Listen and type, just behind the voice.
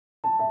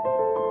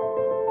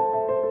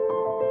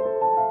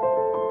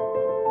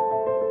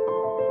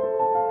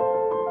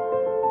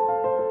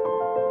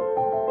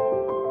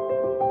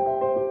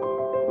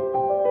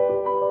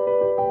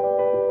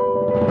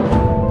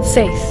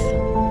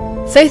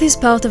Faith. Faith is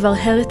part of our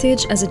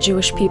heritage as a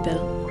Jewish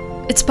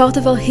people. It's part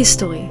of our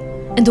history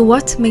and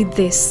what made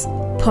this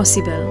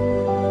possible.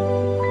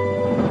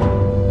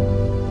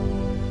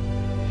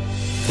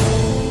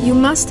 You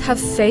must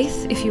have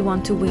faith if you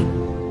want to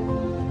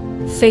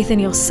win. Faith in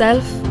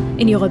yourself,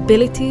 in your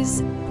abilities,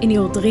 in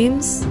your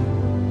dreams.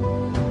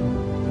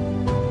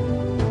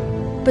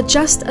 But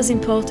just as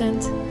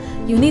important,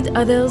 you need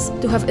others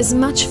to have as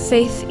much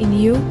faith in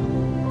you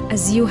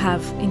as you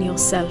have in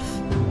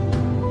yourself.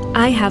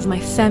 I have my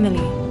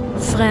family,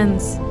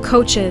 friends,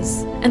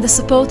 coaches, and the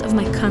support of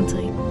my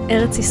country,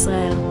 Eretz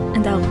Israel,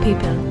 and our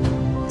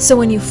people. So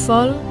when you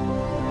fall,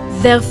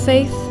 their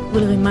faith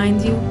will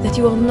remind you that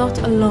you are not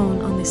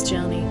alone on this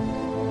journey.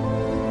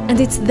 And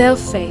it's their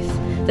faith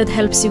that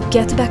helps you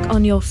get back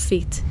on your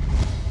feet,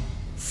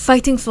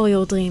 fighting for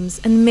your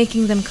dreams and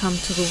making them come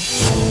true.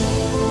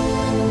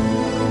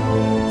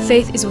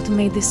 Faith is what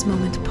made this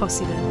moment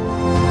possible.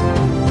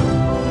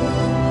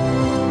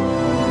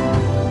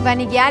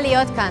 ואני גאה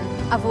להיות כאן,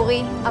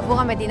 עבורי,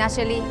 עבור המדינה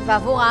שלי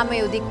ועבור העם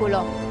היהודי כולו.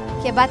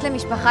 כבת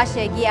למשפחה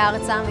שהגיעה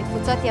ארצה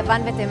מתפוצות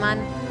יוון ותימן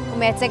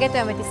ומייצגת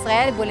היום את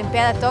ישראל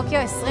באולימפיאדת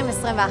טוקיו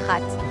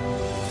 2021.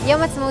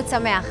 יום עצמאות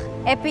שמח.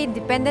 Happy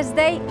Independence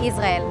Day,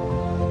 ישראל.